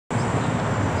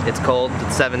It's cold.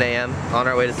 It's 7 a.m. on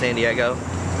our way to San Diego.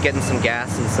 Getting some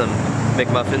gas and some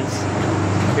McMuffins.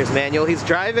 Here's Manuel. He's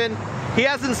driving. He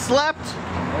hasn't slept.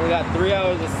 Only got 3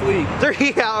 hours of sleep.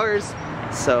 3 hours.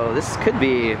 So this could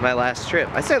be my last trip.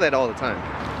 I say that all the time.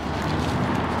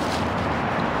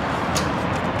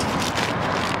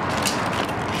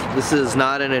 This is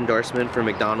not an endorsement for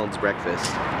McDonald's breakfast.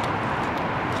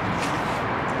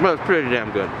 But it's pretty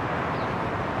damn good.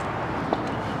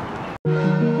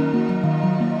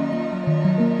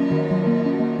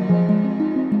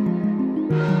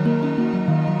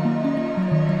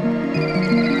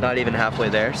 Not even halfway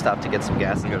there. Stopped to get some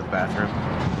gas and go to the bathroom.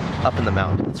 Up in the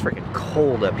mountain. It's freaking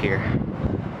cold up here.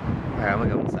 Alright, I'm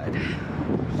gonna go inside.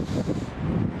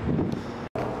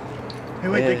 Hey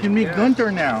wait, they can meet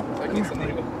Gunther now.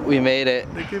 We made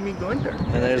it. They can meet Gunther.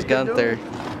 And there's Gunther.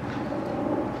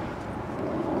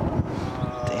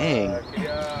 Dang.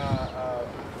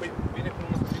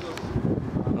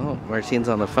 Oh, Martine's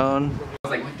on the phone.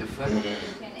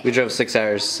 We drove 6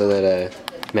 hours so that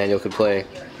Manuel could play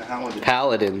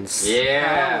Paladins.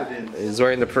 Yeah. He's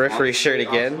wearing the Periphery shirt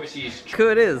again. Who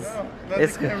it is?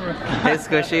 It's Hey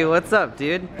Squishy, what's up,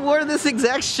 dude? I wore this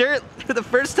exact shirt the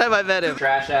first time I met him.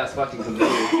 Trash ass fucking computer.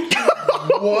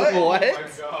 What? What? Oh my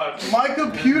god. My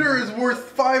computer is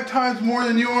worth 5 times more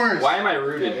than yours. Why am I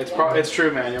rooted? It's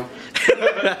true, Manuel.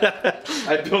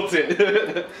 I built it.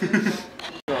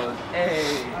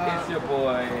 Hey, it's your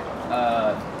boy,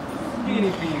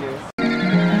 Skinny Penis.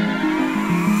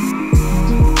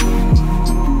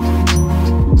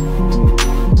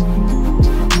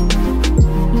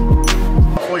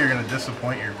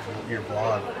 Disappoint your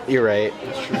vlog. You're right.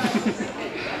 That's true.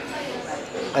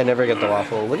 I never get the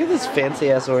waffle. Look at this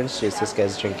fancy ass orange juice this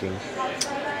guy's drinking.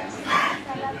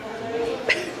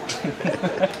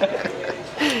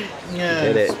 Yeah.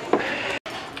 Did it.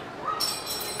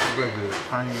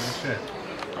 Tiny as shit.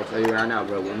 I'll tell you right now,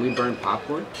 bro. When we burn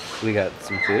popcorn, We got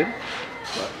some food.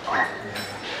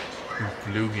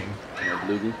 Vlogging.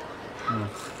 Vlogging.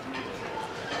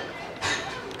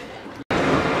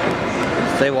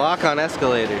 They walk on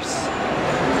escalators.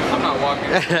 I'm not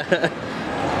walking.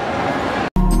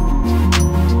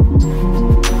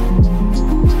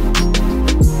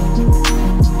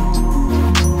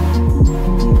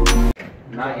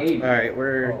 Not 8. Alright,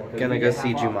 we're gonna go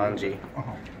see Jumanji.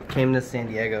 Came to San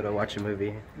Diego to watch a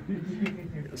movie.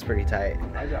 It was pretty tight.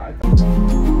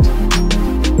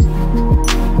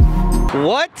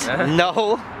 What?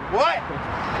 No. What?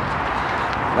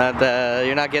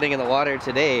 You're not getting in the water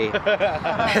today. No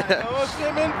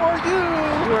swimming for you.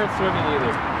 You weren't swimming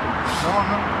either. No,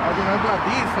 I've got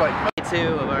these like. Day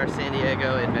 2 of our San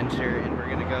Diego adventure, and we're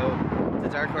gonna go to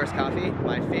Dark Horse Coffee,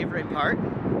 my favorite part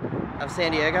of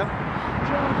San Diego.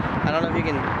 I don't know if you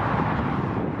can,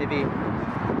 maybe.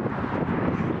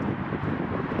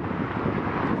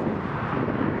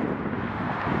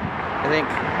 I think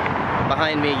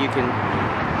behind me you can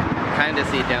kind of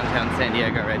see downtown San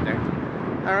Diego right there.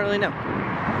 I don't really know.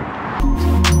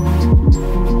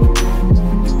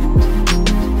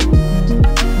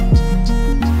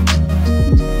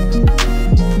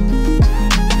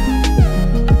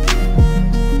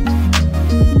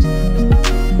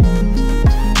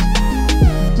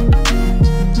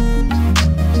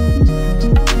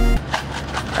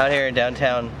 Out here in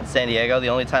downtown San Diego, the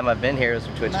only time I've been here is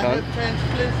for TwitchCon.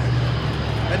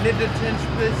 I need the change,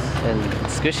 please. And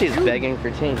Squishy's begging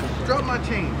for change. Drop my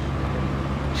change.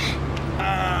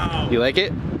 Ow. You like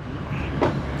it?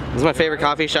 This is my favorite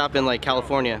coffee shop in like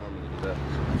California.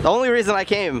 The only reason I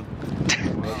came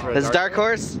is Dark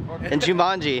Horse and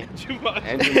Jumanji.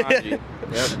 And Jumanji.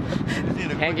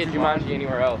 Yep. Can't get Jumanji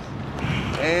anywhere else.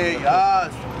 Hey,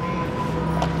 yes.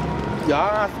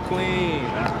 Yas, queen.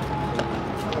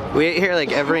 We ate here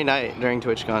like every night during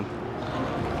TwitchCon.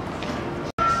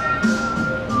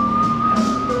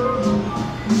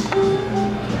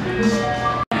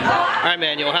 Alright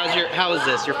Manuel, how is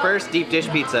this? Your first deep dish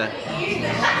pizza? It's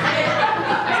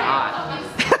hot.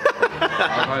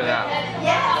 I'll tell you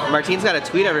that. Martine's got to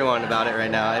tweet everyone about it right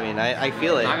now. I mean, I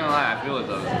feel it. I'm not gonna lie, I feel it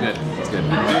though. It's good. It's good.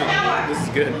 Dude, this is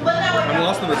good. I'm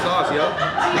lost in the sauce, yo.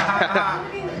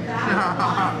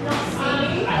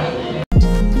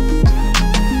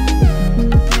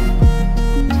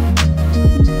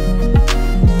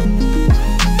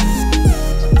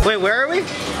 Wait, where are we?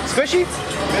 Squishy?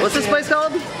 What's this place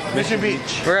called? Mission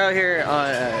Beach. We're out here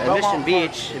on Mission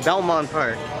Beach, Belmont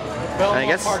Park. I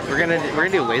guess we're gonna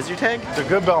do laser tag. It's a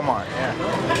good Belmont, yeah.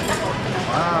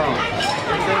 Wow.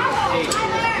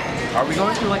 Are we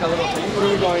going through like a little thing? What are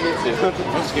we going into?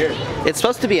 I'm scared. It's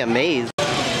supposed to be a maze.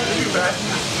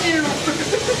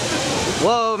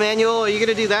 Whoa, Manuel, are you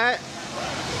gonna do that?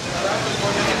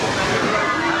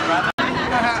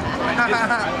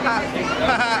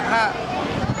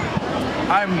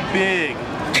 I'm big.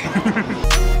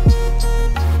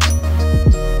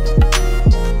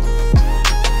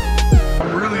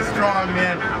 I'm really strong,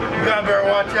 man. You gotta better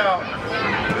watch out.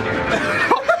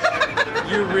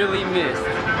 You really missed.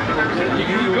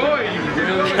 You going? You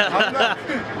really missed.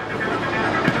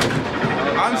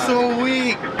 I'm so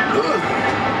weak.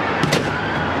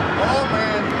 Oh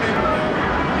man.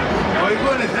 Oh, he's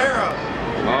putting his hair up.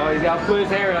 Oh, he's got to put his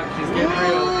hair up. She's getting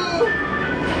real.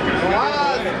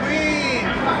 Ah, sweet.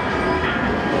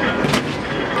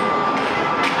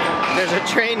 There's a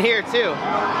train here too.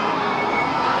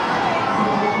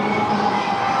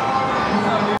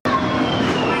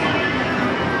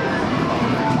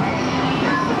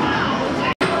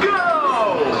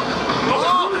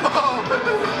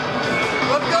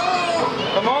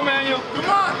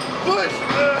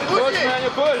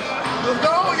 Push! Let's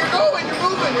go! You're going! You're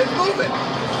moving! It's moving!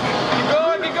 Keep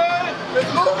going! Keep going!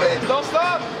 It's moving! Don't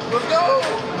stop! Let's go!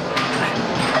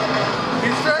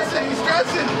 He's stressing! He's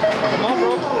stressing! Come on,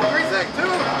 bro! 3 seconds! 2!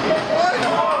 1!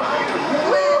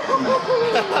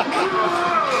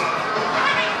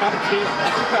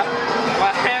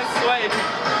 My hands sweating.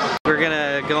 We're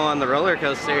gonna go on the roller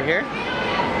coaster here. I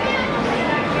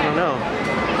don't know.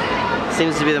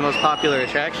 Seems to be the most popular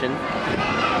attraction.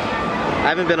 I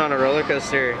haven't been on a roller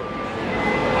coaster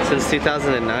since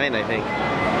 2009, I think.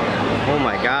 Oh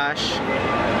my gosh.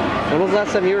 When was the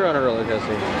last time you were on a roller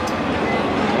coaster?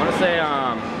 I want to say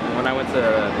when I went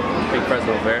to Big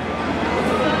Fresno Fair.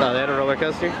 Oh, they had a roller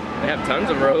coaster? They have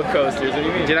tons of roller coasters. What do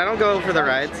you mean? Dude, I don't go for the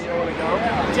rides. You don't want to go?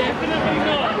 Definitely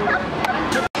not.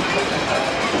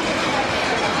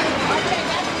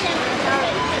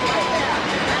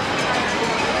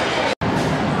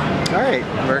 Alright,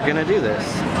 we're gonna do this.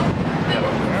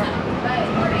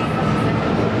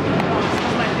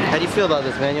 How do you feel about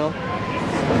this, Manuel?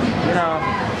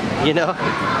 You know?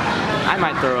 I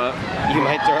might throw up. You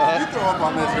might throw You up. throw up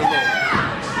on this, you're low.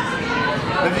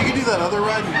 If you could do that other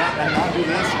ride and not do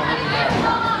this,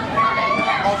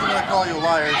 I'm also gonna call you a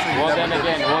liar. Well then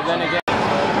again.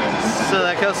 So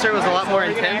that coaster was a lot more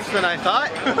intense than I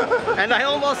thought. And I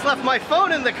almost left my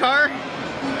phone in the car.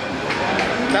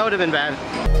 That would have been bad.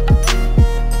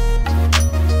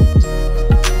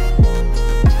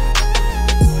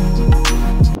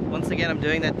 Once again, I'm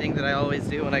doing that thing that I always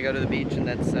do when I go to the beach, and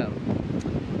that's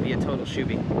be a total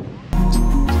shoobie.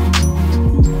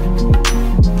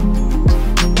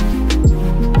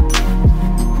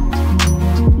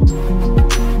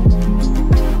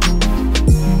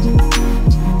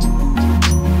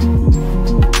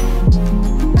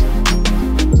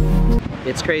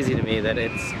 It's crazy to me that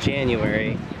it's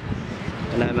January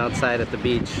and I'm outside at the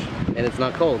beach and it's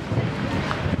not cold.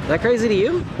 Is that crazy to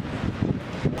you?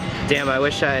 Damn, I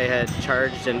wish I had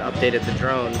charged and updated the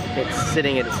drone. It's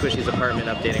sitting at Squishy's apartment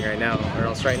updating right now, or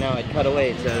else right now I'd cut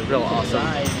away to a real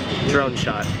awesome drone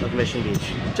shot of Mission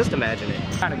Beach. Just imagine it.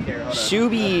 I don't care. Hold on.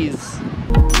 Shoobies!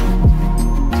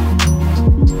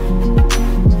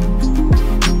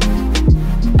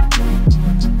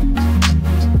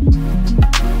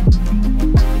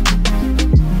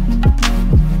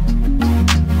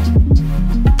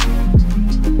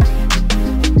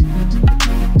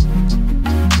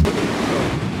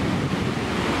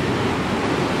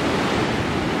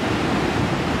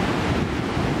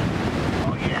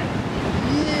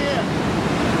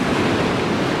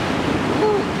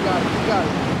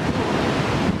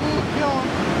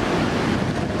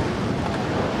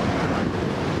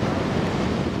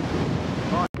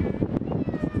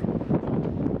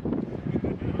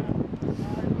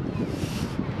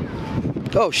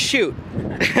 Oh shoot!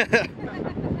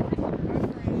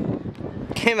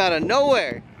 Came out of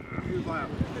nowhere.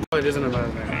 Oh, it isn't about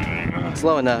his neck.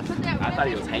 Slow enough. I thought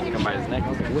he was hanging him by his neck. I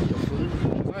was like, what the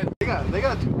fuck? They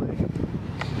got 2 legs.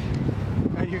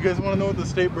 Hey, you guys want to know what the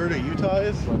state bird of Utah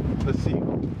is? The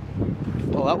seagull.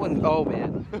 Oh, that one. Oh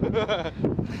man.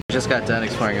 Just got done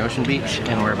exploring Ocean Beach,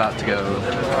 and we're about to go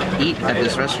eat at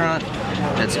this restaurant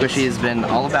that Squishy has been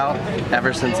all about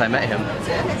ever since I met him.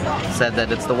 Said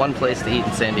that it's the one place to eat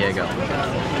in San Diego.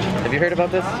 Have you heard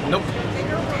about this? Nope.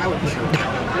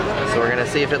 So we're gonna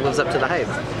see if it lives up to the hype.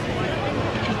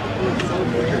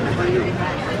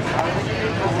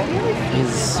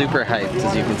 He's super hyped,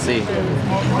 as you can see.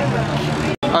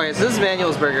 Okay, so this is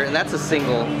Manuel's burger, and that's a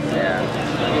single. Yeah.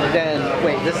 Then,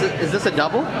 wait, is this a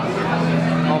double?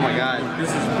 Oh my god. This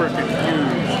is freaking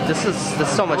huge. This is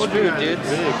so much food, dude.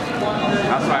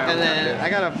 That's why. And then I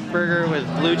got a burger with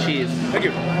blue cheese. Thank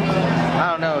you. I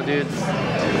don't know, dudes.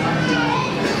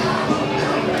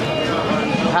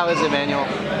 How is it, Manuel?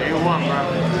 A1, bro.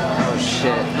 Oh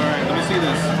shit. Alright, let me see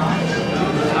this.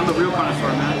 I'm the real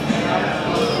connoisseur, man.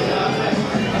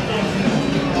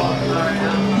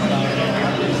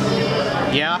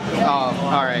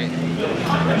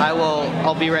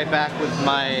 I'll be right back with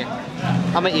my,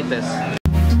 I'm gonna eat this.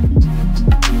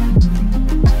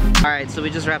 All right, so we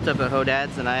just wrapped up at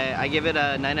Hodad's and I give it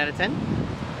a 9 out of 10?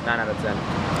 9 out of 10.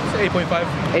 It's 8.5.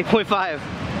 8.5.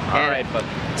 Alright, but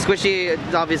Squishy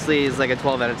obviously is like a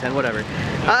 12 out of 10, whatever.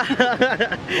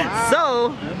 Wow.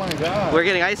 So, Oh my god. we're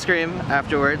getting ice cream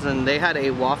afterwards and they had a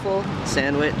waffle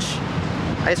sandwich,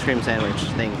 ice cream sandwich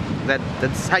thing.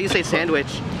 That's how you say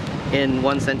sandwich in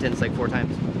one sentence like 4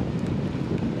 times.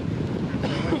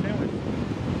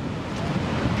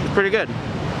 It's pretty good.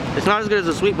 It's not as good as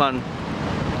a sweet bun.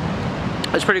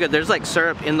 It's pretty good. There's like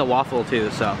syrup in the waffle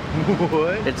too, so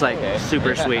What? it's like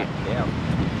super sweet. Damn.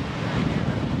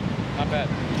 Not bad.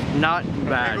 Not Can't go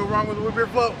bad. wrong with a root beer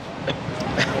float.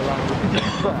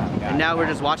 And now we're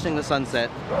just watching the sunset.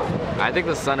 I think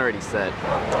the sun already set.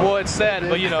 Well, it's sad,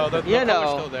 but you know, the You color's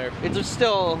know, still there. it's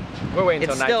still, We're waiting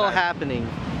it's until still nighttime. happening.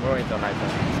 We're waiting until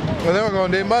nighttime. Well, then we're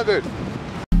going to Dave Mugger.